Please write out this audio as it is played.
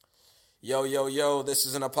Yo, yo, yo, this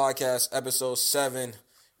is in a podcast, episode 7,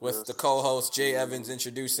 with the co-host Jay Evans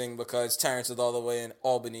introducing because Terrence is all the way in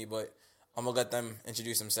Albany, but I'm going to let them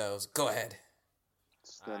introduce themselves. Go ahead.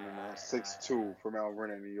 Standing at 6'2" from Mount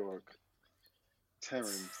Vernon, New York.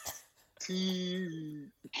 Terrence. T.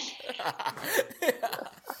 Nah,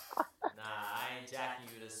 I ain't jacking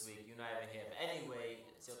you this week. You're not even here. But anyway,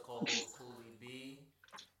 it's your co-host Coolie B.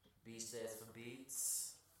 B stands for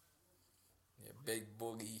beats. Yeah, Big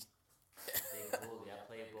Boogie. Big bully. I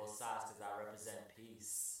play both sides because I represent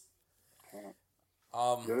peace.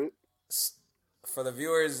 Good? For the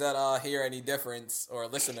viewers that hear any difference, or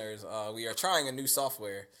listeners, we are trying a new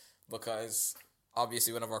software because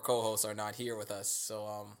obviously one of our co-hosts are not here with us. So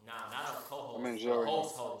Nah, not a co-host. I mean, a Joey.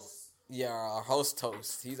 host. yeah, our host.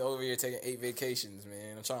 He's over here taking 8 vacations,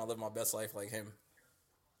 man. I'm trying to live my best life like him.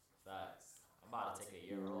 Facts. I'm about to take a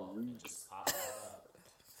year off and just pop it up.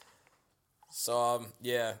 So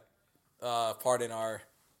yeah, pardon our.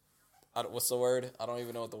 What's the word? I don't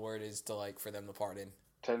even know what the word is for them to pardon.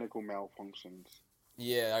 Technical malfunctions.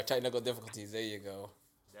 Yeah, our technical difficulties. There you go.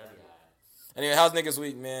 That'll be alright. Anyway, how's niggas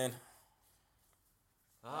week, man?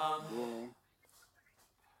 Yeah.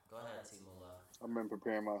 Go ahead, T-Mula. I've been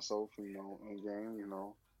preparing myself,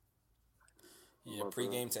 Endgame, Yeah, But,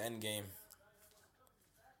 pregame to endgame.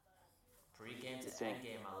 Pre-game to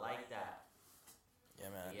endgame. I like that. Yeah,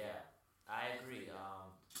 man. Yeah, I agree.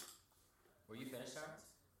 Were you finished, Terrence?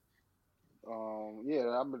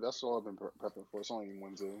 Yeah, that's all I've been prepping for. It's only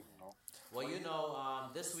Wednesday,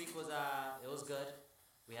 Well, this week was it was good.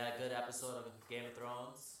 We had a good episode of Game of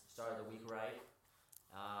Thrones. Started the week right.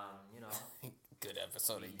 Good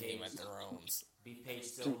episode of Game of Thrones. Beat page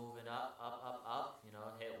still moving up.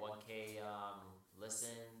 Hit 1K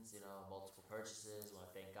listens. Multiple purchases.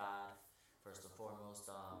 Want to thank God first and foremost.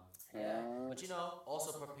 But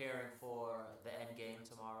also preparing for the end game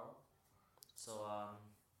tomorrow. So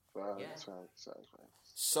Facts.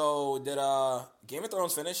 So did Game of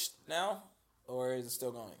Thrones finish now, or is it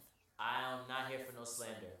still going? I'm not here for no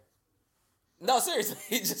slander. No,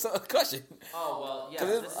 seriously, just a question. Oh well, yeah.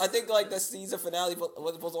 Because I think the season finale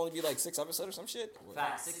was supposed to only be 6 episodes or some shit.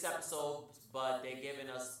 Fact, 6 episodes, but they're giving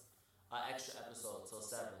us an extra episode, so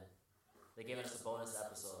 7. They're giving us a bonus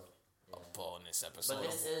episode. Yeah. A bonus episode.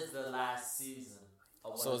 But this is the last season.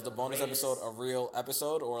 So is the bonus episode a real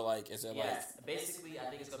episode, or is it Yes, basically, I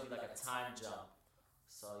think it's gonna be like a time jump.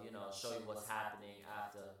 So show you what's happening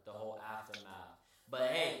after the whole aftermath. But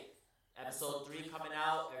hey, episode 3 coming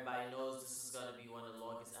out. Everybody knows this is gonna be one of the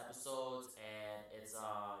longest episodes, and it's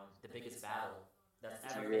the biggest battle that's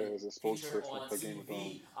ever been featured on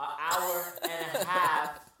TV. An hour and a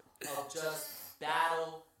half of just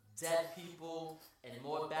battle, dead people, and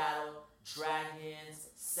more battle, dragons,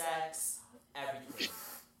 sex, everything.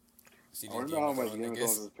 I wonder how much Game of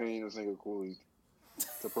Thrones is paying this nigga Coolie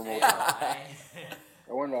to promote that.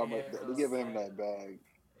 I wonder how much they give him that bag.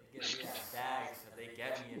 They give me that bag because they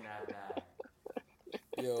get me in that bag.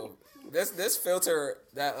 Yo, this filter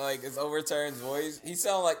that is overturned voice, he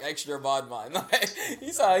sound like extra Bodman.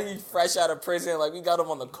 He sound like he fresh out of prison. We got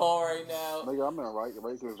him on the call right now. Nigga, I'm in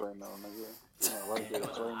Rikers right now, nigga. I'm in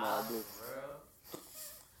Rikers right now.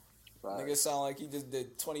 Nigga sound like he just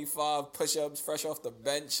did 25 push-ups fresh off the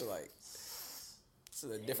bench. This is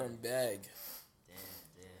a different bag.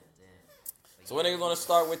 Damn. So what niggas gonna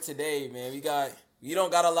start with today, man? We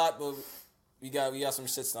don't got a lot, but we got some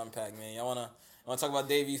shit to unpack, man. Y'all wanna talk about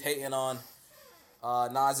Davies hating on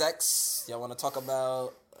Nas X? Y'all wanna talk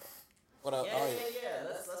about what up? Yeah.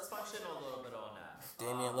 Let's function a little bit on that.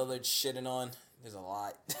 Damian Lillard shitting on. There's a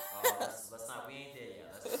lot. Let's not. We ain't there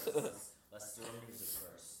yet. Let's do the music first.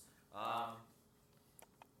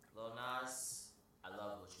 Lil Nas, I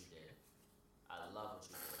love what you did.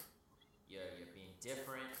 You're being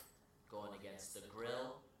different, going against the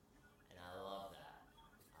grill, and I love that.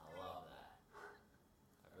 I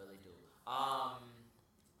really do. I'm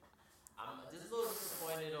just a little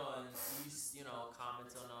disappointed on these,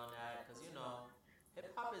 commenting on that, because hip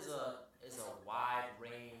hop is a wide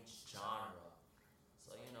range genre.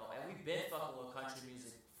 So and we've been fucking with country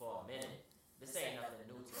music for a minute. This ain't nothing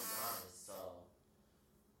new, to be honest, so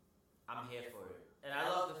I'm here for it. And I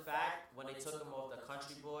love the fact when they took him off the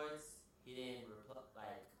Country Boys, he didn't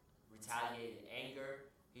retaliate in anger.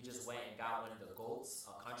 He just went and got one of the GOATs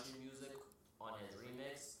of country music on his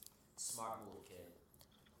remix. Smart move, kid.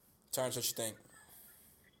 Terrence, what you think?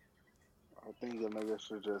 I think the nigga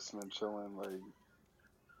should just been chilling,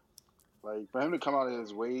 for him to come out of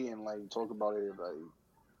his way and talk about it,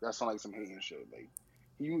 that sound like some hating shit.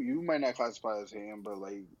 You might not classify it as hating, but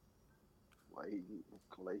he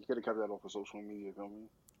could have kept that off of social media, feel me?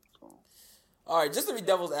 So All right, just to be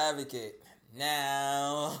devil's advocate.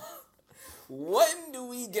 Now, when do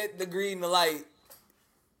we get the green light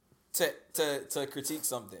to critique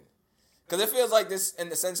something? Because it feels like this in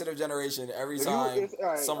the sensitive generation. Every time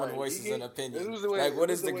someone voices an opinion, like what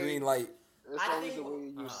is the green light? It's always the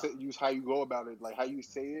way you use how you go about it, like how you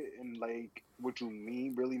say it, and like what you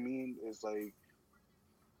really mean is like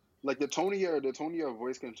the tone of your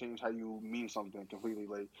voice can change how you mean something completely.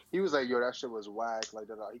 Like he was like, "Yo, that shit was whack." Like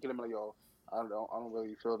that. He could have been like, "Yo, I don't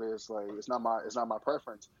really feel this. Like it's not my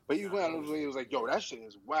preference." But he went out of his way. He was like, "Yo, that shit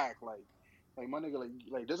is whack." Like my nigga,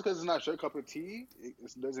 like just because it's not your cup of tea, it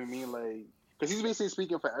doesn't mean like because he's basically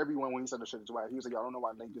speaking for everyone when he said the shit is whack. He was like, "Yo, I don't know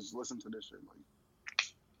why niggas listen to this shit." Like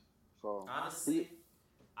so. Honestly,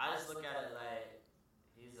 I just look at it like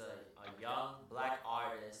he's a young black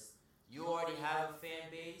artist. You already have a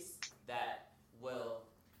fan base that will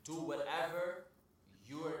do whatever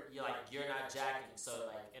you're not jacking. So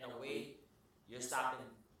like in a way, you're stopping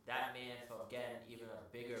that man from getting even a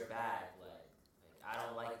bigger bag. Like I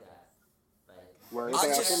don't like that. Like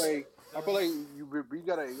I feel like we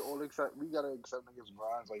gotta accept niggas'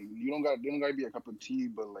 grinds. Like they don't gotta be a cup of tea,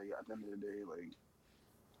 but like at the end of the day, like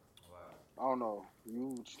I don't know,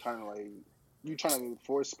 you just kind of like you trying to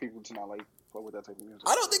force people to not like fuck with that type of music.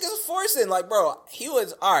 I don't think it's forcing. Like, bro, he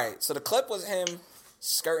was all right. So the clip was him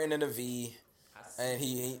skirting in a V,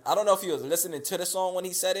 and I don't know if he was listening to the song when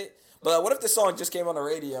he said it. But what if the song just came on the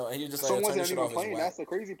radio and he was just like, turn this shit off? Playing. That's the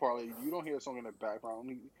crazy part. Like, you don't hear a song in the background.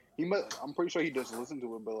 I'm pretty sure he just listened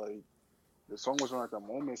to it, but like the song was on at the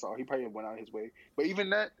moment, so he probably went out his way. But even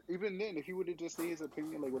then, if he would have just said his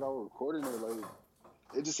opinion like without recording it, like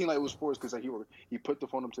it just seemed like it was forced because like he put the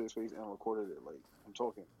phone up to his face and recorded it. Like I'm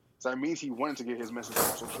talking, so that means he wanted to get his message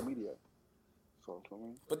on social media. So,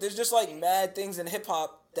 but there's just like mad things in hip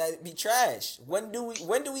hop that be trash. When do we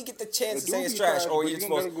get the chance to say it's trash, or you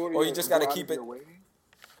just got to keep it?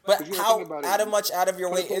 But how out of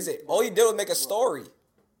your way is it? All you did was make a story.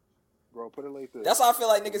 Bro, put it like this. That's how I feel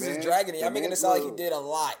like niggas is dragging it. I'm making it sound like he did a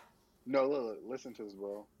lot. No, look, listen to this,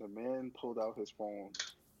 bro. The man pulled out his phone.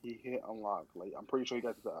 He hit unlock. Like I'm pretty sure he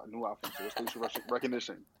got the new iPhone, so it's facial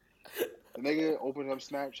recognition. The nigga opened up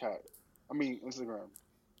Instagram.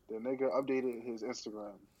 The nigga updated his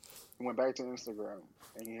Instagram. He went back to Instagram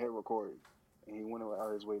and he hit record. And he went out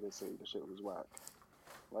of his way to say the shit was whack.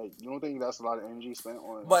 Like, you don't think that's a lot of energy spent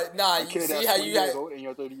on? But nah, you see how you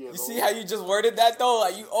see how you just worded that though?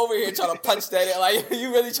 Like you over here trying to punch that. Like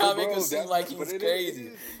you really trying to make him seem like he's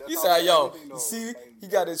crazy. You say, yo, you see, he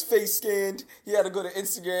got his face scanned. He had to go to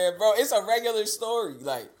Instagram, bro. It's a regular story.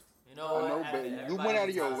 Like. You know what? I know, but you went out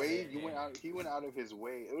of your way. He went out of his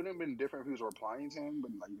way. It would have been different if he was replying to him,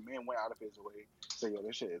 but like the man went out of his way to say, "Yo,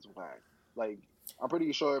 this shit is whack." Like I'm pretty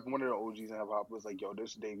sure if one of the OGs in hip hop was like, "Yo,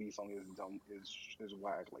 this Davey song is dumb, is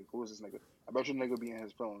whack." Like, who is this nigga? I bet you nigga be in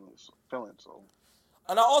his feelings. So.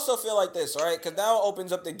 And I also feel like this, right? Because now it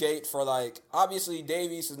opens up the gate for like obviously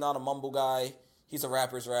Davies is not a mumble guy. He's a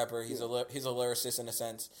rapper's rapper. He's a lyricist in a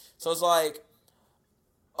sense. So it's like.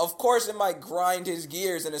 Of course, it might grind his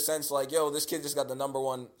gears in a sense like, yo, this kid just got the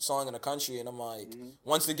 #1 song in the country. And I'm like,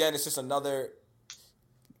 once again, it's just another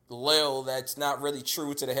Lil that's not really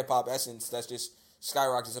true to the hip-hop essence that's just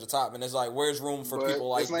skyrocketed to the top. And it's like, where's room for people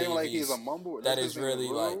like Davies like he's a mumble. that is really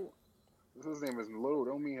like... His name is Lil.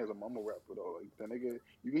 Don't mean he's a mumble rapper, though. Like, the nigga,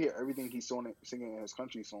 you can hear everything he's singing in his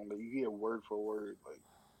country song. Like, you hear word for word. Like,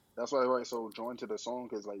 that's why everybody's so joined to the song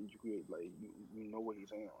because, like, you know what he's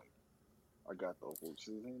saying. Like, I got the whole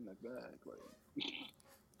season in the bag. Like,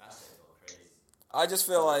 that's crazy. I just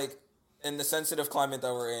feel like in the sensitive climate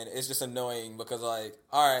that we're in, it's just annoying because, like,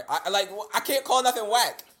 all right, I can't call nothing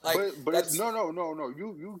whack. Like, but it's, no.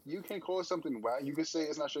 You can't call something whack. You can say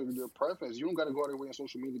it's not your preference. You don't got to go out of your way on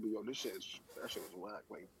social media. But yo, that shit is whack.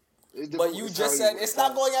 Like, but you just said it's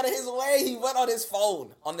not going out of his way. He went on his phone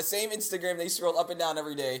on the same Instagram they scroll up and down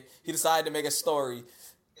every day. He decided to make a story.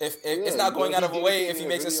 If it's not going out of a way if he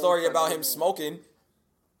makes a story about him smoking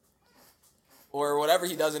or whatever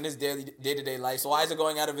he does in his day-to-day life. So why is it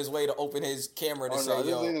going out of his way to open his camera to say,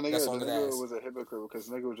 yo, that song is ass? Nigga was a hypocrite because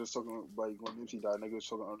nigga was just talking, like, when Nipsey died, nigga was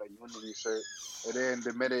talking on that Unity shirt. And then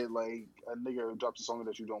the minute, like, a nigga drops a song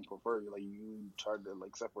that you don't prefer, like, you tried to,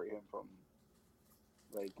 like, separate him from,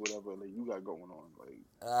 like, whatever, like, you got going on. Like,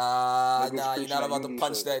 nah, you're not about to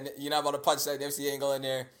punch that. You're not about to punch that Nipsey angle in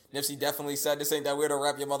there. Nipsey definitely said this ain't that weirdo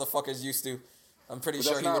rap your motherfuckers used to. I'm pretty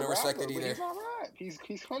sure he wouldn't respect it either. He's not rap. He's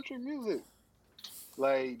country music.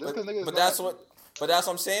 Like, just because niggas. But that's what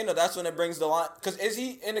I'm saying. Though that's when it brings the line. Because is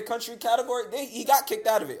he in the country category? He got kicked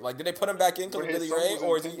out of it. Like, did they put him back into Billy Ray,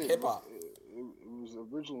 or is he hip hop? It was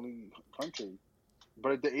originally country,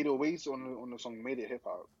 but the 808s on the song made it hip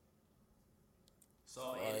hop.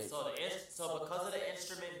 So Like, so because of the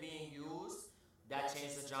instrument being used, that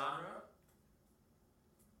changed the genre.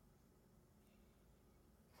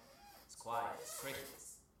 It's quiet. It's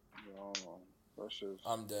crickets. Yo, that shit's...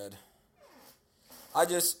 I'm dead. I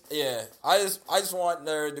just want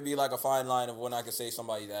there to be like a fine line of when I can say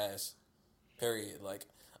somebody's ass. Period. Like,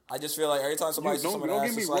 I just feel like every time somebody says someone's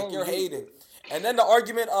ass, it's like you're hating. And then the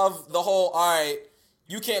argument of the whole, all right,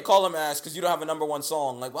 you can't call him ass because you don't have a number one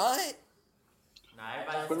song. Like, what? Nah,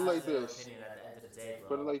 everybody Put it like their this. opinion at the end of the day, bro.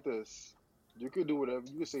 Put it like this. You could do whatever.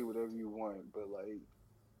 You could say whatever you want, but like,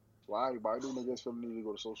 why do niggas feel the need to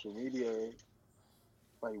go to social media?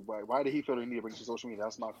 Like, why did he feel the need to bring to social media?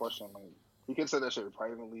 That's my question. Like, he could say that shit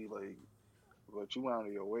privately, like, but you went out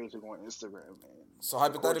of your way to go on Instagram, man. So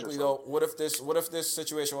hypothetically though, what if this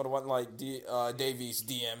situation would have went like Davies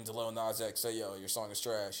DM'd Lil Nas X, say, yo, your song is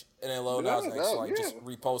trash, and then Lil Nas X just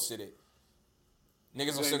reposted it.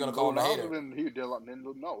 Niggas are still gonna call him a hater.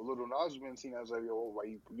 No, Lil Nas been seen as like, yo, like,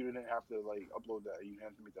 you didn't have to like upload that, you didn't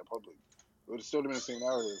have to make that public. It would still been the same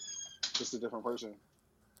narrative, just a different person.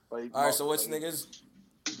 Like, all right, so what's niggas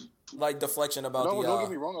like deflection about the? Don't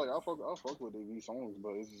get me wrong, like I'll fuck with these songs,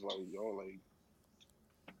 but it's just like, yo, like.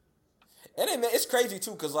 And it's crazy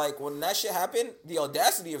too, cause like when that shit happened, the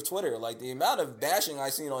audacity of Twitter, like the amount of bashing I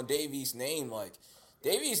seen on Davies' name, like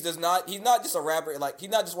Davies he's not just a rapper, like he's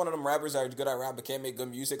not just one of them rappers that are good at rap but can't make good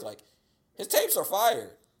music. Like his tapes are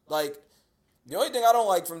fire. Like the only thing I don't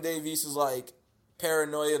like from Davies is like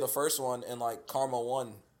Paranoia, the first one, and like Karma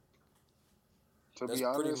 1. To be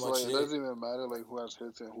honest, like it doesn't even matter like who has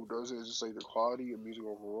hits and who doesn't. It's just like the quality of music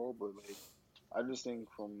overall. But like I just think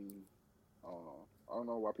from I don't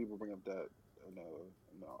know why people bring up that in the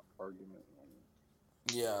argument.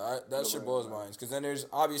 Yeah, that shit blows minds. Because then there's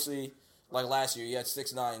obviously, like last year, you had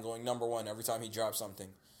 6ix9ine going number one every time he dropped something.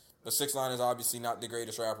 But 6ix9ine is obviously not the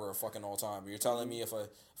greatest rapper of fucking all time. But you're telling me if a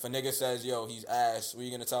nigga says, yo, he's ass, what are you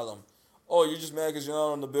going to tell him? Oh, you're just mad because you're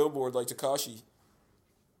not on the billboard like Tekashi.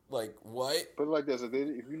 Like, what? Put it like this: if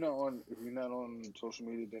you're not on social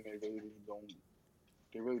media, then they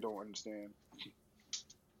really don't understand.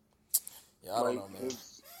 Yeah, I don't know,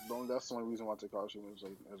 man. That's the only reason why Tekashi was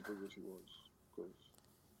like as big as he was,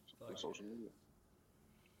 because social media.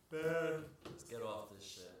 Man, let's get off this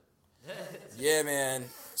shit. Yeah, man.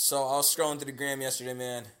 So I was scrolling through the gram yesterday,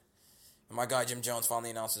 man, and my guy Jim Jones finally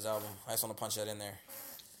announced his album. I just want to punch that in there,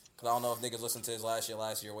 because I don't know if niggas listened to his last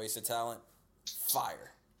year, Wasted Talent.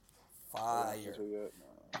 Fire.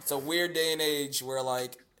 It's a weird day and age where,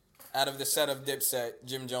 like, out of the set of Dipset,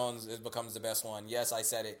 Jim Jones becomes the best one. Yes, I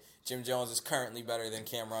said it. Jim Jones is currently better than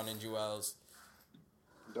Cameron and Jewels.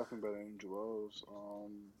 Definitely better than Jewels.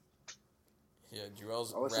 Yeah,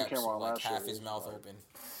 Jewels raps with like half his mouth open.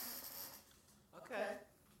 Okay.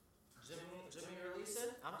 Jimmy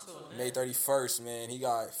releasing? I'm tuning in. May 31st, man. He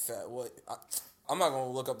got fat. What? I'm not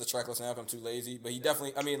gonna look up the track list now. I'm too lazy. But he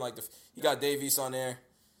definitely. I mean, like he got Davies on there.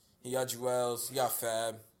 He got Jewels. He got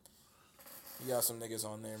Fab. He got some niggas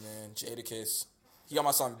on there, man. Jadakiss. He got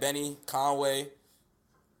my son Benny Conway.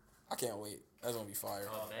 I can't wait. That's gonna be fire.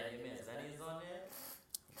 Oh, Benny, man, Benny's on there.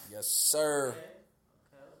 Yes, sir. Okay.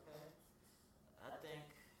 I think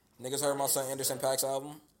niggas heard my son Anderson .Paak's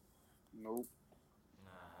album. Nope.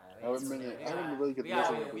 Nah, I haven't really get to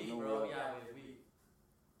listen to it. Bro.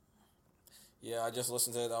 Yeah, I just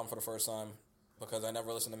listened to that album for the first time because I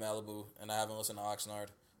never listened to Malibu and I haven't listened to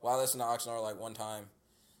Oxnard. Well, I listened to Oxnard like one time,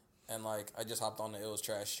 and like I just hopped on the Ills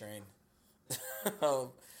Trash train.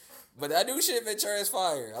 But that new shit, Ventura, is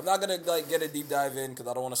fire. I'm not gonna like get a deep dive in because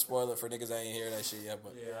I don't want to spoil it for niggas that ain't hear that shit yet.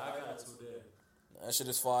 But yeah, I got to there. That shit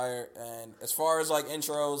is fire. And as far as like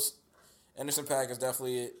intros, Anderson .Paak is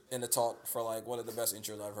definitely in the talk for like one of the best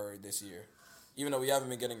intros I've heard this year. Even though we haven't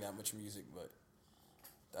been getting that much music, but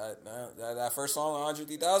that first song,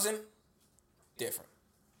 100,000, different,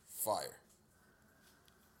 fire.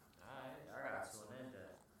 I gotta tune in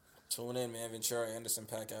there. Tune in, man. Ventura, Anderson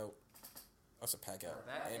 .Paak out. That's a pack out.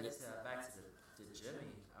 Back to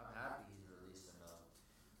Jimmy. I'm happy he's releasing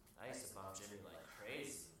I used to bump Jimmy like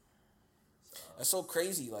crazy. That's so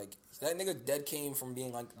crazy. Like that nigga dead came from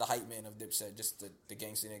being like the hype man of Dipset, just the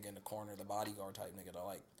gangster nigga in the corner, the bodyguard type nigga, the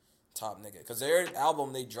like top nigga. Because their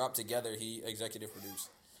album they dropped together, he executive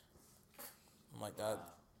produced. I'm like that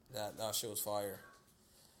shit was fire.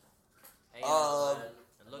 Hey,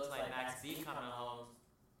 it looks like Max B coming home.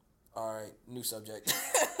 All right, new subject.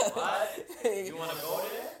 What? You want to go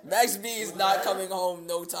there? Max B is not coming home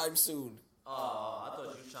no time soon. Oh, I thought you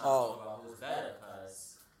were trying to talk about who's better,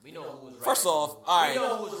 because we know who was right. First off, all right. We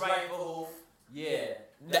know who was right for who. Yeah.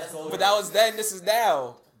 But that was then, this is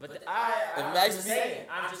now. But I'm just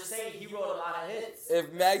saying he wrote a lot of hits.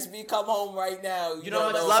 If Max B come home right now, you know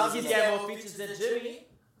how much love he's getting more features than Jimmy.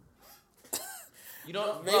 You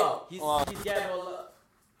know, bro, he's getting more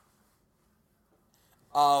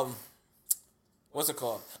love. What's it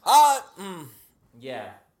called? Yeah,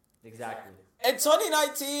 exactly. In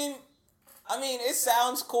 2019, I mean, it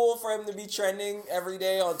sounds cool for him to be trending every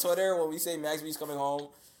day on Twitter when we say Max B's coming home.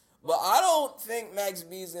 But I don't think Max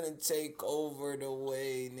B's going to take over the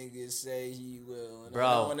way niggas say he will. And bro,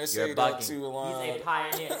 I don't want to say you're that bugging. too long. He's a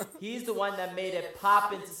pioneer. He's the one that made it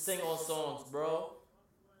pop into sing on songs, bro.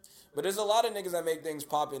 But there's a lot of niggas that make things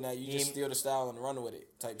poppin' that you just steal the style and run with it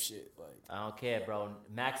type shit. Like I don't care, bro.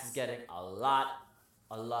 Max is getting a lot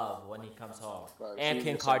of love when he comes home. Right, and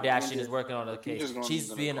Kim Kardashian is working on the case.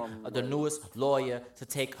 She's being the newest lawyer to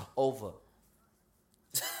take over.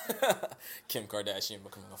 Kim Kardashian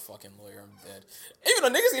becoming a fucking lawyer. I'm dead. Even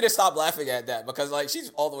though niggas need to stop laughing at that because like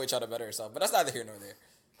she's all the way trying to better herself. But that's neither here nor there.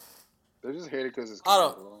 They just hate it because it's I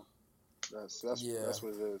don't. bro. That's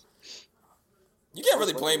what it is. You can't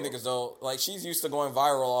really blame niggas though. Like she's used to going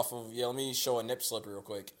viral off of let me show a nip slip real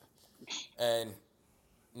quick, and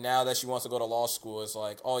now that she wants to go to law school, it's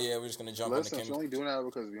like, oh yeah, we're just gonna jump into Kim. She's only doing that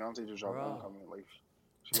because Beyonce just dropped Homecoming. Like,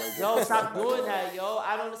 yo, stop doing that, yo.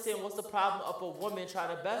 I don't understand what's the problem of a woman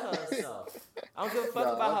trying to better herself. I don't give a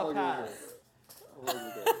fuck about her past.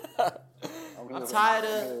 I'm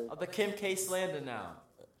tired of the Kim K slander now.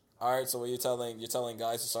 All right, so what you're telling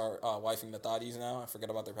guys to start wifing the thotties now and forget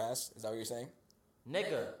about their past? Is that what you're saying?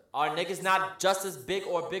 Nigga, are niggas not just as big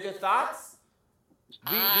or bigger thoughts?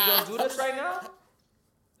 We gonna do this right now?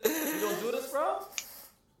 We gonna do this, bro?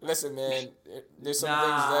 Listen, man, there's some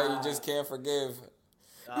things that you just can't forgive.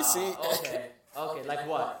 You see? Okay, like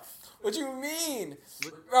what? What you mean?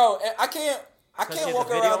 Bro, I can't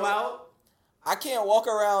walk around. I can't walk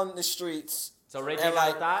around the streets. So Ray J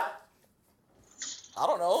got a thought? I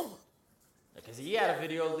don't know. Because he had a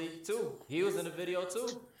video leak too. He was in the video too.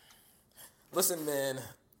 Listen, man.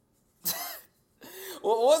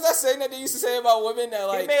 What was that saying that they used to say about women that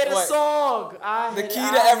like? He made a song. The key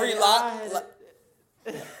to every lock.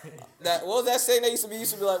 What was that saying that used to be?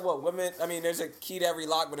 Used to be like what women? I mean, there's a key to every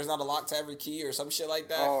lock, but there's not a lock to every key or some shit like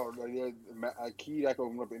that. Oh, yeah, a key that can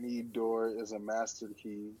open up any door is a master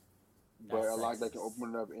key, but a lock that can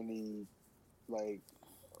open up any, like,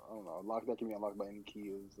 I don't know, a lock that can be unlocked by any key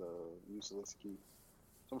is a useless key.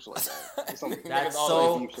 Some shit like that. That's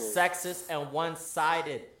so sexist and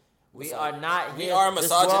one-sided. We are not here. We are a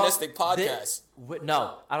misogynistic podcast.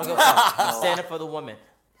 No, I don't give a fuck. I'm standing for the woman.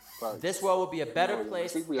 This world would be a better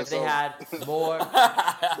place if they had more.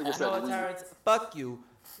 No, Terrence, fuck you.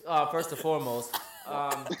 First and foremost.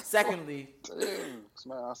 Secondly,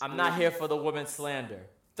 I'm not here for the woman slander.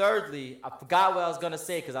 Thirdly, I forgot what I was gonna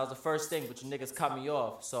say because that was the first thing, but you niggas cut me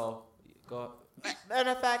off. So go.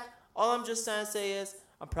 Matter of fact, all I'm just trying to say is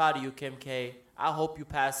I'm proud of you, Kim K. I hope you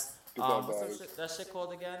pass. What's that shit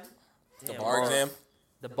called again? The bar exam.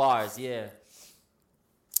 The bars, yeah.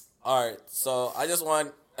 All right, so I just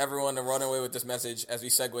want everyone to run away with this message as we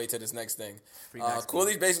segue to this next thing.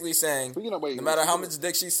 Coolie's basically saying, no matter how much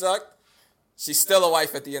dick she sucked, she's still a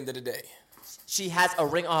wife at the end of the day. She has a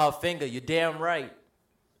ring on her finger. You're damn right.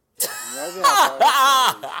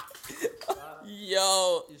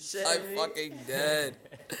 Yo, I'm fucking dead.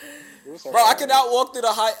 Bro, I cannot walk through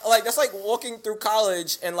that's like walking through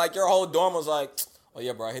college and like your whole dorm was like, oh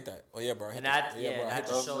yeah, bro, I hate that. Oh yeah, bro, I hate that. That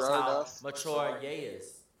just shows how mature Ye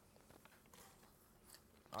is.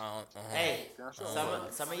 Hey,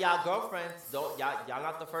 some of y'all girlfriends y'all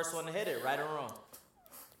not the first one to hit it, right or wrong.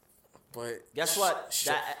 But guess what?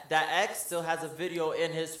 That ex still has a video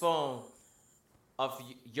in his phone of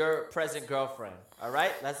your present girlfriend. All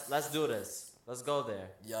right, let's do this. Let's go there.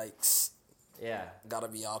 Yikes. Yeah. Gotta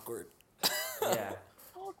be awkward. Yeah.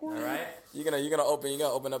 All right. You're gonna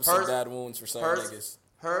open up some bad wounds for some niggas.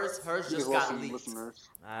 Hers just got leaked. All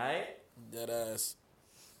right. Dead ass.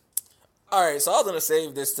 All right, so I was gonna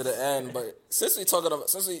save this to the end, but since we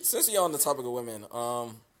on the topic of women,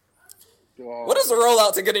 what is the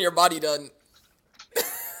rollout to getting your body done?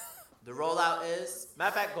 The rollout is matter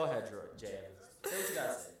of fact. Go ahead, Jay. Say what you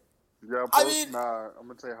gotta say. I'm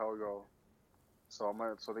gonna tell you how it go. So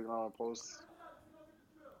they're gonna post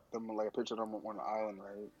them like a picture of them on the island,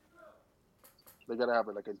 right? They gotta have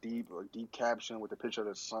like a deep caption with a picture of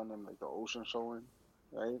the sun and like the ocean showing,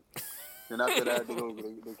 right? Then after that,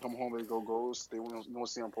 they come home, they go ghost. You won't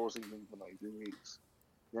see them posting for like 3 weeks.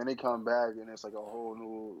 Then they come back and it's like a whole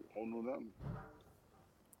new them.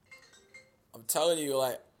 I'm telling you,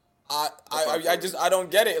 like I don't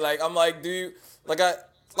get it. Like I'm like, do you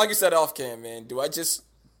like you said off cam, man? Do I just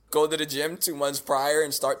go to the gym 2 months prior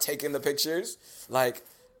and start taking the pictures? Like,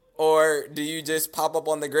 or do you just pop up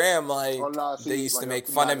on the gram like they used to make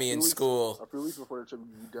fun of me in school? A few weeks before the trip,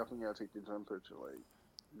 you definitely gotta take the gym picture. Like,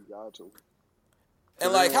 you got to.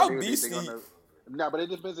 And like, how beastly? Nah, but it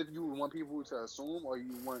depends if you want people to assume or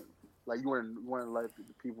you want to let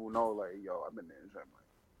people know, like, yo, I've been in the gym.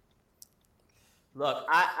 Look,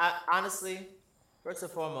 I honestly, first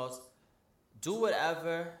and foremost, do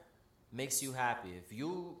whatever makes you happy. If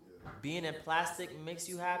you being in plastic makes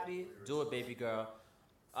you happy, do it, baby girl.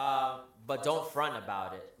 But don't front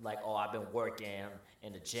about it. Like, oh, I've been working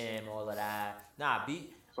in the gym, all of that. Nah,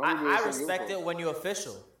 I respect it when you're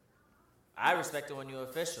official. I respect it when you're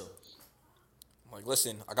official. Like,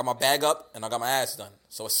 listen, I got my bag up and I got my ass done.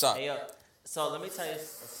 So what's up? Hey, yo, so let me tell you a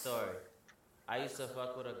story. I used to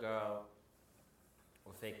fuck with a girl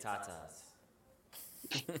with fake tatas.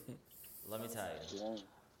 Let me tell you.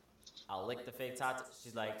 I'll lick the fake tata.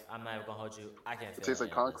 She's like, I'm not even gonna hold you. I can't feel it. Tastes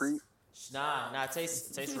like concrete? Nah, it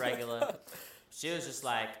tastes regular. She was just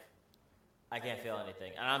like, I can't feel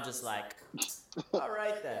anything. And I'm just like, all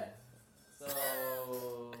right then. So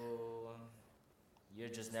you're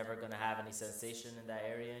just never going to have any sensation in that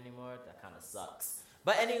area anymore? That kind of sucks.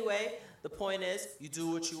 But anyway, the point is, you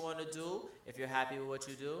do what you want to do. If you're happy with what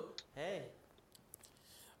you do, hey.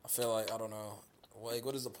 I feel like, I don't know. Like,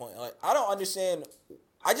 what is the point? Like, I don't understand.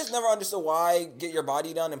 I just never understood why get your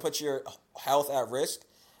body done and put your health at risk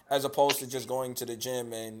as opposed to just going to the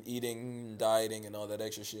gym and eating, dieting, and all that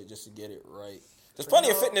extra shit just to get it right. There's plenty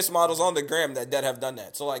of fitness models on the gram that have done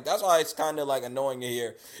that. So, like, that's why it's kind of, like, annoying to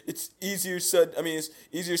hear. It's easier said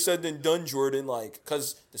than done, Jordan. Like,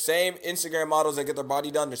 because the same Instagram models that get their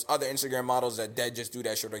body done, there's other Instagram models that just do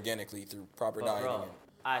that shit organically through proper dieting. Bro, all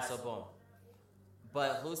right, so boom.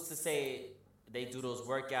 But who's to say they do those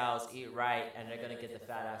workouts, eat right, and they're going to get the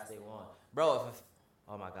fat ass they want? Bro,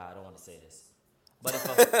 oh, my God, I don't want to say this. But if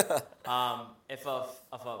a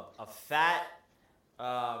fat,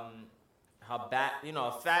 a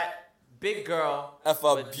fat big girl, if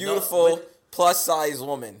a beautiful plus size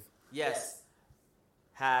woman, yes,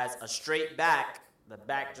 has a straight back, the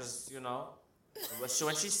back just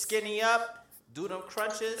when she's skinny up, do them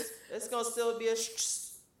crunches, it's gonna still be a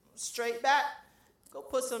straight back. Go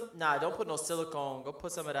put some. Nah, don't put no silicone. Go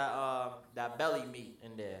put some of that belly meat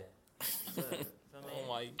in there. Oh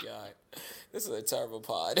my God, this is a terrible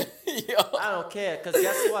pod. Yo. I don't care, cause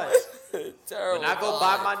guess what? Terrible. When I go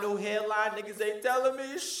buy my new hairline, niggas ain't telling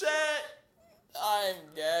me shit. I'm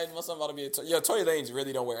dead. Must I'm about to be Tory Lanez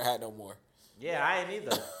really don't wear a hat no more. Yeah, I ain't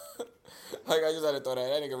either. Like, I just had to throw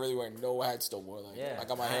that nigga really wearing no hats no more. Like, yeah, I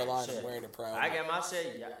got my hairline, I'm wearing it proud. I got my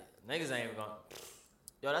shit. Yeah, niggas ain't even gonna.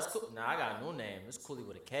 Yo, that's cool. Nah, I got a new name. It's Coolie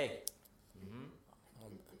with a K.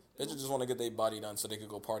 They just want to get their body done so they could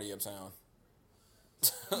go party uptown.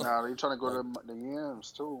 Nah, they trying to go to the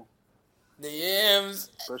yams too. The yams.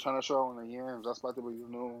 They're trying to show on the yams. That's about to be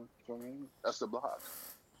that's the block.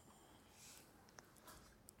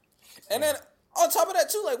 And then on top of that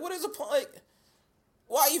too, like, what is the point? Like,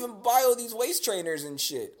 why even buy all these waist trainers and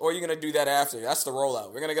shit? Or are you gonna do that after? That's the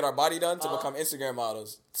rollout. We're gonna get our body done to become Instagram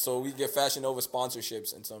models, so we get Fashion Nova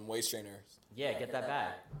sponsorships and some waist trainers. Yeah, get that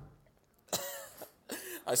back.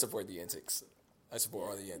 I support the antics. I support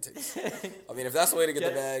all the antics. I mean, if that's the way to get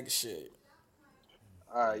the bag, shit.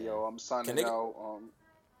 All right, yo, I'm signing out.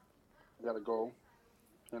 I gotta go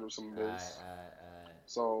handle some biz. All right.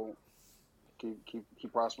 So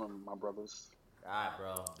keep prospering, my brothers. All right,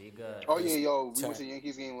 bro. Be good. Oh yeah, yo, we went to the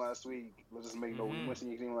Yankees game last week. Let's just make note. We went to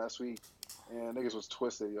the Yankees game last week, and niggas was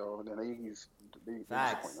twisted, yo. And then the Yankees, they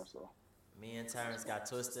disappointed us, so. Me and Terrence got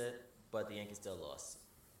twisted, but the Yankees still lost.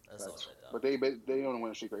 That's all right, though. But they on the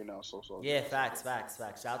winning streak right now, so. Yeah, facts.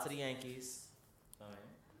 Shout out to the Yankees.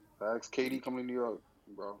 Facts. KD coming to New York,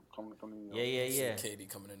 bro. Coming to New York. Yeah. KD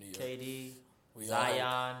coming to New York. KD,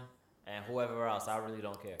 Zion, and whoever else. I really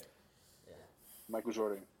don't care. Yeah. Michael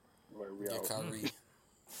Jordan. Yeah, Kyrie.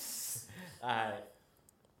 All right,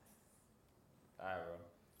 bro.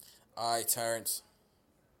 All right, Terrence.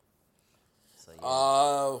 So,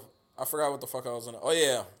 yeah. I forgot what the fuck I was on. Oh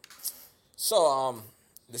yeah. So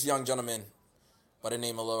this young gentleman by the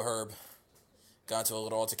name of Lil Herb got into a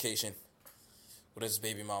little altercation with his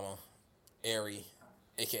baby mama, Ari,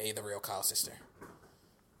 aka the real Kyle sister.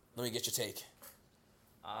 Let me get your take.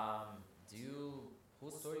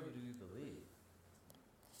 Whose story do you believe?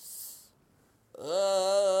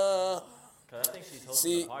 Cause I think she's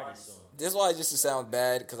hosting a party soon. This is why it just sound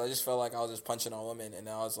bad, because I just felt like I was just punching on women, and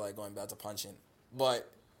now I was like going back to punching. But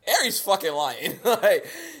Ari's fucking lying. Like,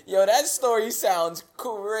 yo, that story sounds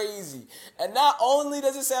crazy. And not only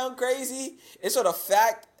does it sound crazy, it's for the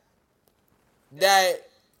fact that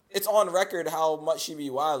it's on record how much she be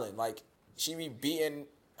wilding. Like, she be beating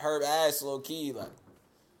her ass low key. Like,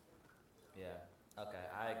 Yeah. Okay,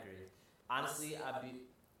 I agree. Honestly,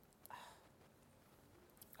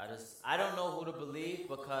 I don't know who to believe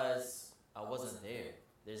because I wasn't there.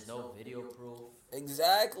 There's no video proof.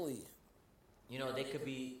 exactly. You know, they could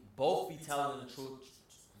be both be telling the truth,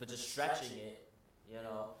 but just stretching it. You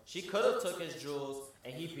know, she could have took his jewels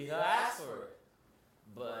and he beat her ass for it.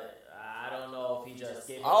 But I don't know if he just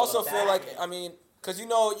gave. I also feel like, I mean, cause you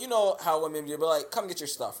know how women do, but like, come get your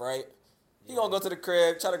stuff, right? He gonna go to the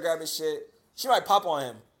crib, try to grab his shit. She might pop on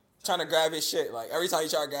him, trying to grab his shit. Like every time he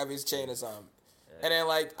try to grab his chain or something. And then,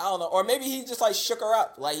 like, I don't know. Or maybe he just, like, shook her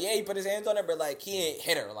up. Like, yeah, he put his hands on her, but, like, he ain't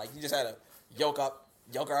hit her. Like, he just had to yoke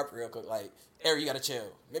her up real quick. Like, Ari, you got to chill.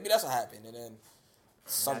 Maybe that's what happened. And then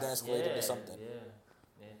something escalated to something.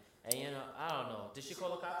 Yeah. And, you know, I don't know. Did she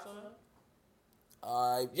call the cops on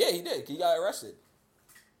him? Yeah, he did. He got arrested.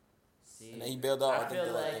 See, and then he bailed out, I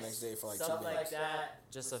think, like the next day for, like, 2 days. Stuff like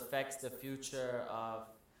that just affects the future of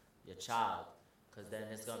your child. Because then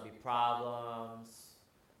there's going to be problems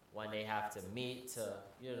when they have to meet to,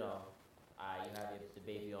 you know, you have the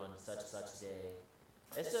baby on such and such day.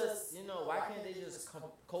 It's just, you know, why can't they just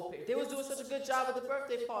co-parent? They was doing such a good job at the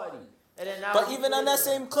birthday party. And then now but even on that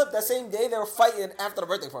same clip, that same day, they were fighting after the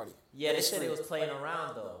birthday party. Yeah, they said they was playing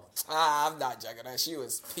around, though. I'm not joking. That she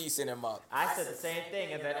was piecing him up. I said the same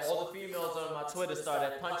thing, and then all the females on my Twitter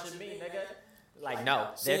started punching me, nigga. Like, no,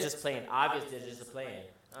 they're just playing. Obviously, they're just playing.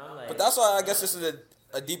 I'm like, but that's why I guess this is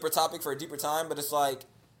a deeper topic for a deeper time, but it's like,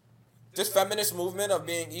 this feminist movement of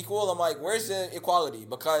being equal, I'm like, where's the equality?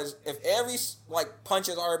 Because if Ari like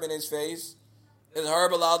punches Herb in his face, is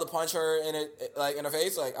Herb allowed to punch her in her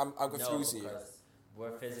face? Like, I'm confused here. Because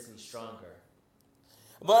we're physically stronger.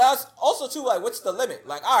 But that's also too, like, what's the limit?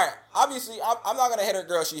 Like, all right, obviously I'm not gonna hit her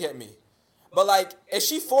girl. She hit me, but like, if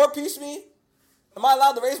she 4-piece me, am I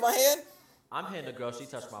allowed to raise my hand? I'm hitting a girl. She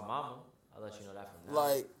touched my mama. I'll let you know that from now.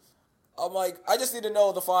 Like, I'm like, I just need to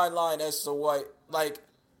know the fine line as to what, like.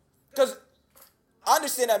 Because I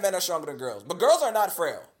understand that men are stronger than girls, but girls are not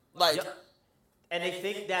frail. Like, yep. And they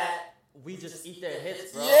think that we just eat their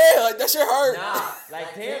hits, bro. Yeah, like, that shit hurt. Nah,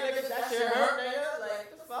 like, damn, nigga, that shit hurt, nigga.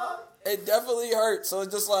 Like, the fuck? It definitely hurt. So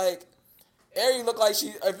it's just like, Ari look like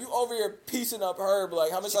if you over here piecing up Herb,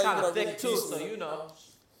 like, how much are you gonna thick really too, piece so you know.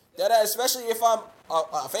 That, especially if I'm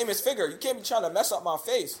a famous figure, you can't be trying to mess up my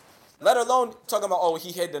face. Let alone talking about, oh,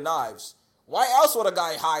 he hid the knives. Why else would a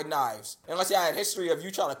guy hide knives? Unless he had a history of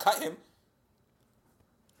you trying to cut him.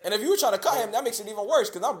 And if you were trying to cut him, that makes it even worse,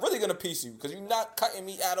 because I'm really going to piece you, because you're not cutting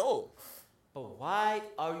me at all. But why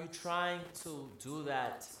are you trying to do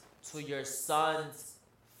that to your son's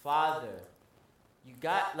father? You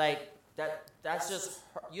got, like, that's just,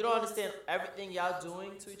 you don't understand everything y'all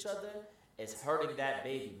doing to each other is hurting that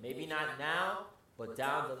baby. Maybe not now, but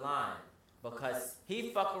down the line. Because he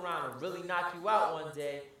fuck around and really knock you out one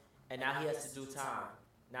day, and now he has to do time.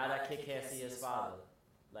 Now that kid can't see his father.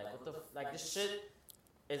 Like, this shit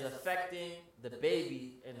is affecting the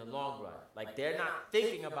baby in the long run. Like, they're not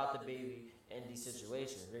thinking about the baby in these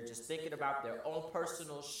situations. They're just thinking about their own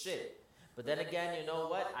personal shit. But then again, you know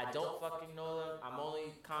what? I don't fucking know them. I'm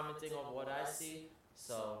only commenting on what I see.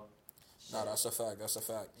 So, shit. No, that's a fact. That's a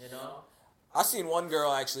fact. You know? I seen one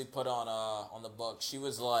girl actually put on the book. She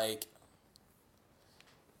was like,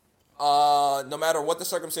 no matter what the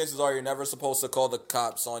circumstances are, you're never supposed to call the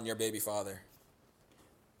cops on your baby father.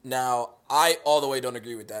 Now, I all the way don't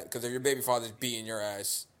agree with that, because if your baby father's beating your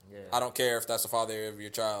ass, I don't care if that's the father of your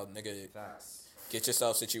child, nigga. Facts. Get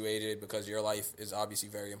yourself situated, because your life is obviously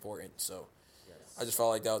very important. So, Yes. I just felt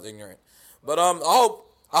like that was ignorant. But I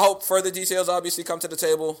hope further details obviously come to the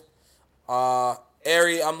table.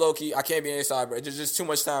 Ari, I'm low-key. I can't be on your side, bro. There's just too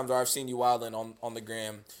much times where I've seen you wilding on the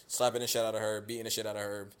gram, slapping the shit out of her, beating the shit out of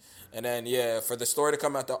her. And then, yeah, for the story to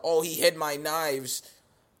come out that, oh, he hid my knives,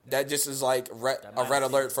 that just is like a red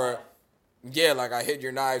alert for, yeah, like, I hid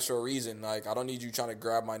your knives for a reason. Like, I don't need you trying to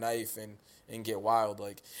grab my knife and get wild.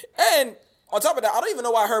 Like, and on top of that, I don't even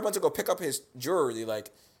know why Herb went to go pick up his jewelry. Like,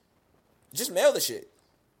 just mail the shit.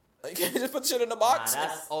 Like, just put the shit in the box. Nah,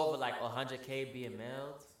 that's over like 100K being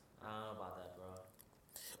mailed. I don't know about that, bro.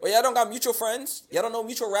 Well, y'all don't got mutual friends? Y'all don't know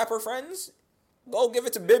mutual rapper friends? Go give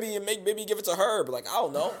it to Bibby and make Bibby give it to Herb. Like, I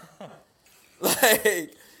don't know.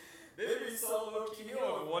 Like, Bibby's so low-key. He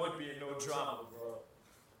don't even want to be in no drama, bro.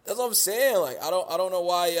 That's what I'm saying. Like, I don't know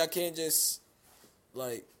why I can't just,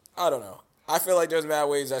 like, I don't know. I feel like there's mad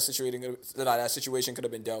ways that situation could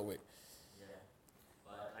have been dealt with. Yeah,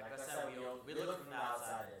 but like I said, we look from the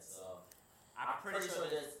outside, so I'm pretty sure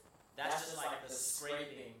that's just like the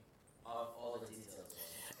scraping of all the details.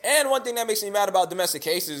 And one thing that makes me mad about domestic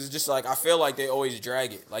cases is just like I feel like they always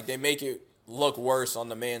drag it. Like they make it look worse on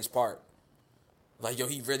the man's part. Like, yo,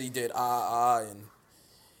 he really did and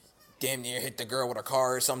damn near hit the girl with a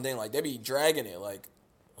car or something. Like they be dragging it. Like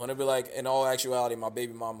when it be like, in all actuality, my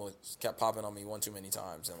baby mama kept popping on me one too many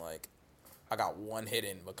times, and like I got one hit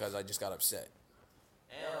in because I just got upset.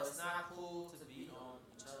 Hell, it's not cool to beat on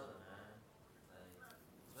each other, man.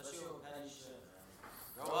 Like, especially with petty shit,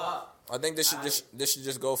 man. Grow up. I think this should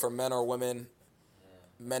just go for men or women,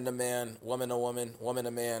 men to man, woman to woman, woman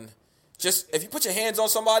to man. Just if you put your hands on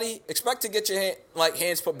somebody, expect to get your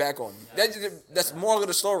hands put back on you. That's more of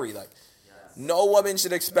the story. Like, no woman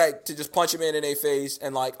should expect to just punch a man in their face,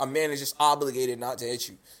 and like a man is just obligated not to hit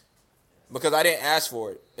you because I didn't ask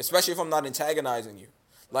for it. Especially if I'm not antagonizing you.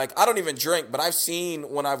 Like, I don't even drink, but I've seen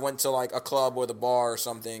when I went to like a club or the bar or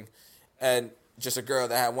something, and just a girl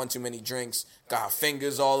that had one too many drinks, got her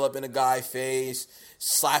fingers all up in a guy's face,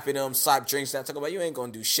 slapping him, slap drinks down. Talk about you ain't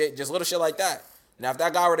gonna do shit, just little shit like that. Now, if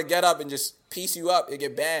that guy were to get up and just piece you up, it'd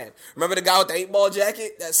get banned. Remember the guy with the 8-ball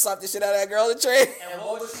jacket that slapped the shit out of that girl in the train? And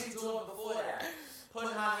what was she doing before that?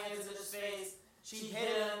 Putting her hands in his face. She hit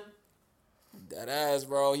him. That ass,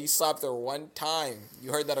 bro. He slapped her one time.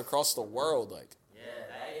 You heard that across the world, like. Yeah,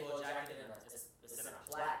 that 8-ball jacket, it's in a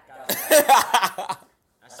plaque.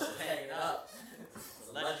 That's just hanging up. It's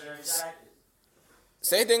a legendary jacket.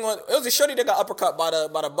 Same thing it was a shorty that got uppercut by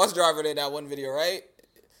the bus driver in that one video, right?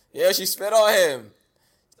 Yeah, she spit on him.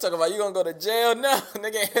 Talking about you gonna go to jail now.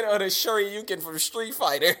 Nigga hit on a Shoryuken from Street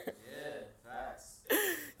Fighter. Yeah, facts.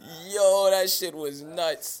 Yo, that shit was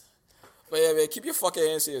nuts. But yeah, man, keep your fucking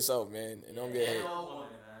hands to yourself, man, and don't get hit. Come on.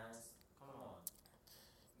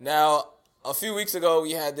 Now, a few weeks ago,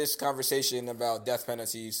 we had this conversation about death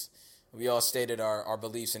penalties. We all stated our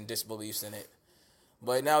beliefs and disbeliefs in it.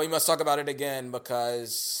 But now we must talk about it again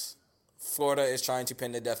because Florida is trying to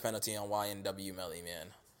pin the death penalty on YNW Melly, man.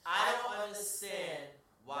 I don't understand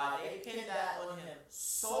why they pinned that on him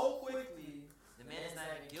so quickly. The man is not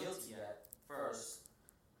even guilty yet, first.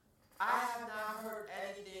 I have not heard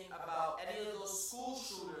anything about any of those school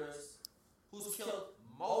shooters who's killed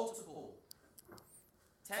multiple,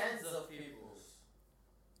 tens of people.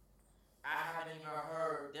 I haven't even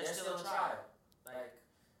heard. They're still in trial. Like,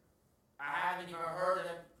 I haven't even heard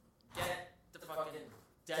them get the fucking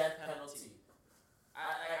death penalty.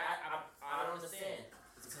 I don't understand.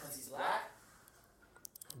 Is it because he's black?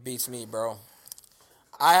 Beats me, bro.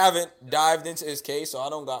 I haven't dived into his case, so I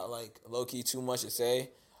don't got, like, low-key too much to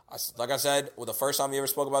say. Like I said, the first time we ever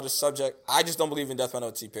spoke about this subject, I just don't believe in death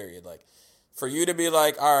penalty, period. Like, for you to be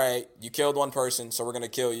like, all right, you killed one person, so we're going to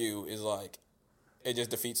kill you, is like, it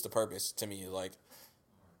just defeats the purpose to me. Like,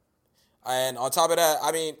 and on top of that,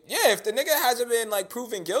 I mean, yeah, if the nigga hasn't been, like,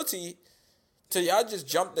 proven guilty, to y'all just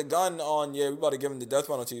jump the gun on, yeah, we about to give him the death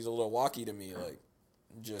penalty is a little wacky to me. Like,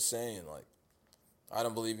 just saying, like, I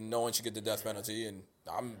don't believe no one should get the death penalty, and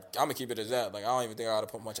I'm going to keep it as that. Like, I don't even think I ought to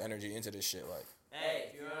put much energy into this shit, like.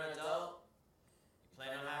 Hey, if you're an adult, you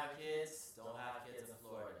plan on having kids, don't have kids in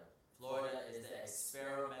Florida. Florida is the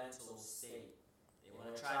experimental state. They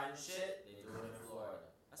want to try new shit, they do it in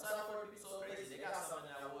Florida. That's why Florida be so crazy. They got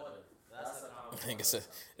something in that water. That's a I think it's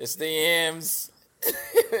the yams.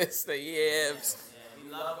 It's the yams. Yeah,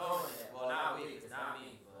 we love going there. Well, not we, it's not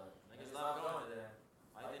me, but niggas love going there.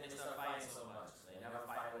 Why think they start fighting so much? They never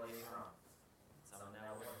fight where they from. Something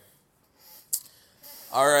never works.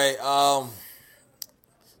 All right,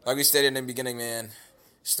 like we stated in the beginning, man,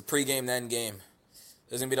 it's the pregame to Endgame.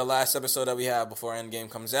 This is going to be the last episode that we have before Endgame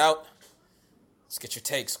comes out. Let's get your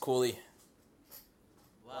takes, Coolie.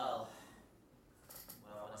 Well,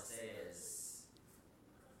 what I want to say is,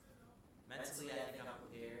 mentally I think I'm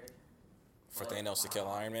prepared. For Thanos to kill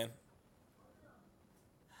Iron Man?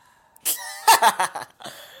 But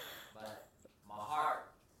my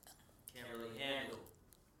heart can't really handle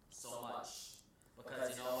so much. Because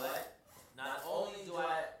you know what? Not only do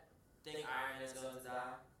I think Iron Man is going to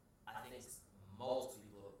die, I think most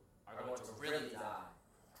people are going to really die.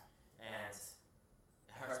 And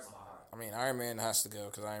it hurts my heart. I mean, Iron Man has to go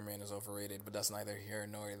because Iron Man is overrated, but that's neither here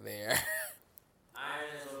nor there. Iron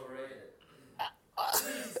Man is overrated.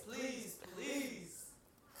 Please.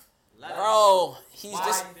 Let Bro, me he's why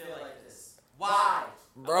just... you feel like this? Why?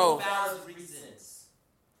 Bro. Valid reasons.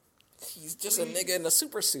 He's just a nigga in a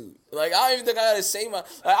super suit. Like, I don't even think I gotta say my...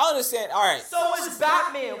 Like, I understand. All right. So is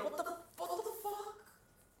Batman. What the fuck?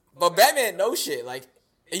 But Batman knows shit. Like,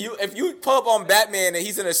 if you pull up on Batman and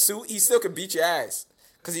he's in a suit, he still could beat your ass.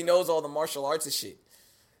 Because he knows all the martial arts and shit.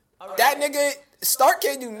 Right. That nigga, Stark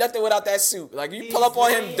can't do nothing without that suit. Like, you pull up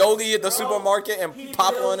on him, Dolly at the supermarket and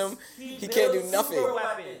pop on him, he can't do nothing.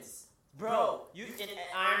 Weapons. bro. You in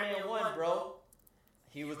Iron Man 1, bro.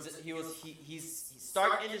 He's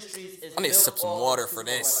Stark Industries is. I need to built sip some off water super for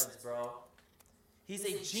this. weapons, bro. He's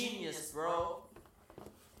a genius, bro.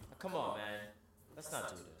 Come on, man. Let's not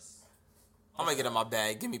do this. I'm gonna get in my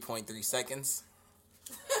bag. Give me 0.3 seconds.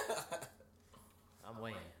 I'm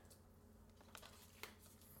waiting.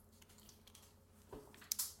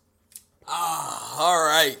 All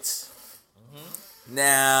right. Mm-hmm.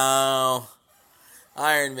 Now,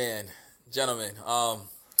 Iron Man, gentlemen.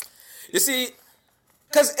 You see,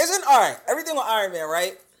 cause isn't everything with Iron Man,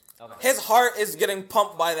 right? Okay. His heart is getting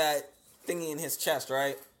pumped by that thingy in his chest,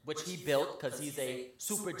 right? Which he built because he's a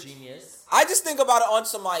super genius. I just think about it on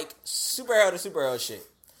some like superhero to superhero shit.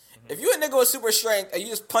 Mm-hmm. If you a nigga with super strength and you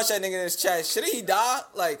just punch that nigga in his chest, shouldn't he die?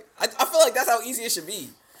 Like I feel like that's how easy it should be.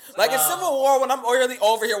 Like in Civil War, when I'm really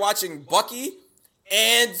over here watching Bucky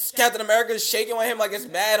and Captain America is shaking on him like it's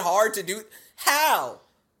mad hard to do. How?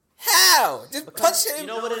 Just because punch him. You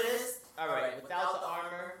know what it is? All right, without the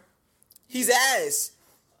armor, he's ass.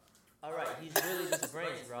 All right, he's really just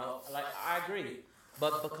brains, bro. Like I agree,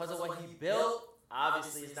 but because of what he built,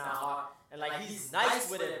 obviously it's not hard. And like he's nice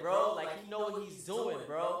with it, bro. Like he know what he's doing,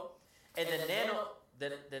 bro. And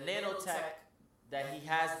the nanotech that he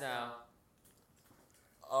has now.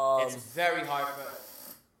 It's very hard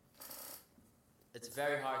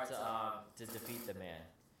to defeat the man.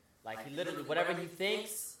 Like he literally whatever he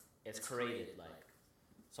thinks, it's created. Like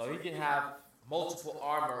so he can have multiple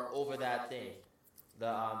armor over that thing,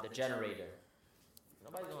 the generator.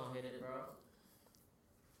 Nobody's gonna hit it, bro.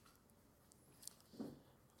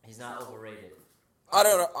 He's not overrated. I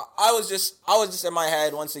don't know. I was just in my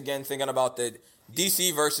head once again thinking about the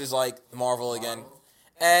DC versus like Marvel again,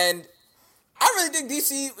 and I really think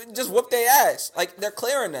DC just whooped their ass. Like, they're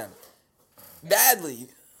clearing them. Badly.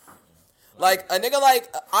 Like, a nigga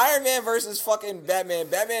like Iron Man versus fucking Batman.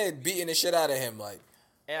 Batman is beating the shit out of him, like.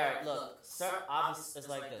 Alright, look. Obviously, it's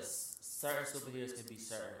like this. Certain superheroes can be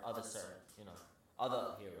other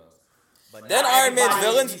heroes. But then Iron Man's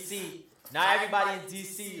villains. Not everybody in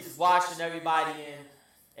DC is watching everybody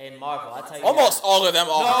in Marvel. I tell you almost all of them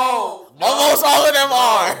are. No, almost all of them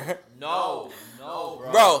are. No,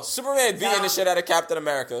 bro. Bro, Superman beating the shit out of Captain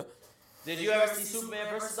America. Did you ever see Superman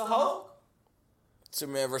versus the Hulk?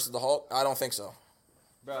 Superman versus the Hulk? I don't think so.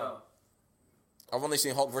 Bro. I've only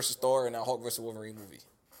seen Hulk versus Thor and now Hulk versus Wolverine movie.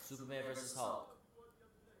 Superman versus Hulk.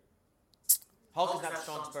 Hulk is not the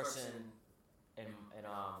strongest person in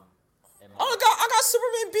Marvel. I got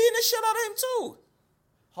Superman beating the shit out of him too.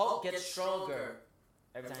 Hulk gets stronger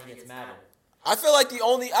every time he gets madder. I feel like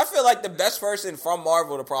the best person from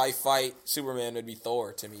Marvel to probably fight Superman would be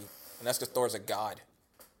Thor to me, and that's because Thor's a god.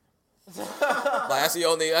 Like that's the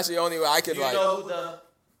only way I could like. You know who the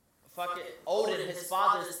fucking Odin? His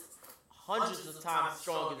father's hundreds of times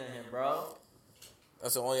stronger than him, bro.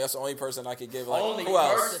 That's the only person I could give. Like only who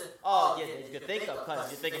else? Person. Oh yeah, you could think of because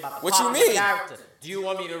you're thinking about the what you mean? Character. Do you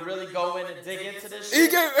want me to really go in and dig into this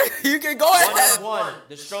shit? You can go ahead. One,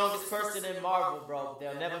 the strongest person in Marvel, bro.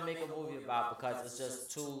 They'll never make a movie about because it's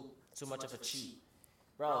just too much of a cheat,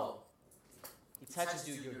 bro. He touches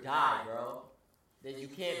you, you die, bro. Then you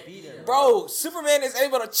can't beat him, bro. Superman is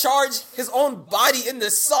able to charge his own body in the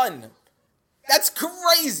sun. That's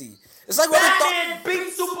crazy. It's like Batman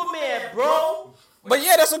beat Superman, bro. But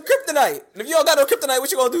yeah, that's some kryptonite. And if you don't got no kryptonite,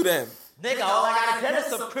 what you gonna do to him? Nigga, all I gotta get is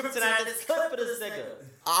some kryptonite that's good for this nigga.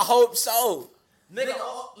 I hope so. Nigga,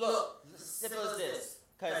 look, simple as this.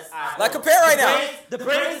 Like compare right now. The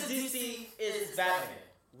brains of DC is Batman.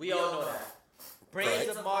 We all know that.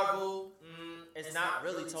 Brains of Marvel is not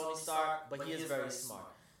really Tony Stark, but he is very smart.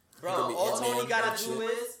 Bro, all Tony gotta do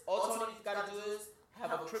is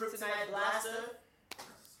have a kryptonite blaster.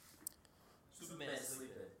 Superman is sleeping.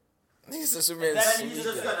 He's a Superman. Then he's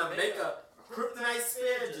just gonna make a kryptonite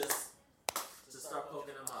spear and just start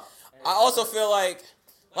poking him up. I also feel like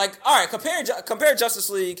all right, compare Justice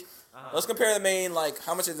League. Let's compare the main, like,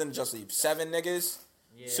 how much is in Justice League? 7 niggas?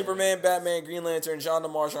 Yeah. Superman, Batman, Green Lantern, John the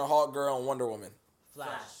Martian, Hawk Girl, and Wonder Woman.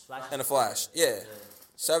 Flash. And the Flash. Yeah.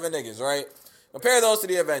 7 niggas, right? Compare those to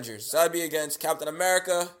the Avengers. So that'd be against Captain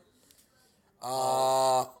America,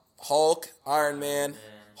 Hulk, Iron Man,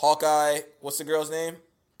 Hawkeye. What's the girl's name?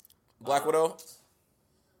 Black Widow.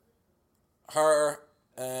 Her,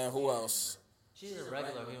 and who else? She's a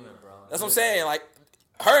regular human, bro. That's what I'm saying. Like,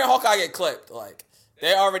 her and Hawkeye get clipped. Like,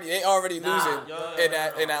 they already losing in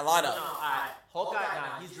that lineup.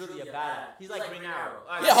 Hawkeye, he's really a badass. He's like Green Arrow.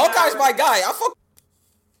 Yeah, Hawkeye's my guy.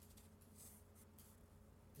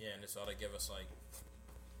 Yeah, and this ought to give us like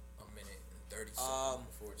a minute and 30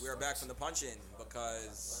 seconds. We are back from the punch-in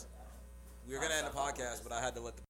because we were gonna end the podcast, but I had to let the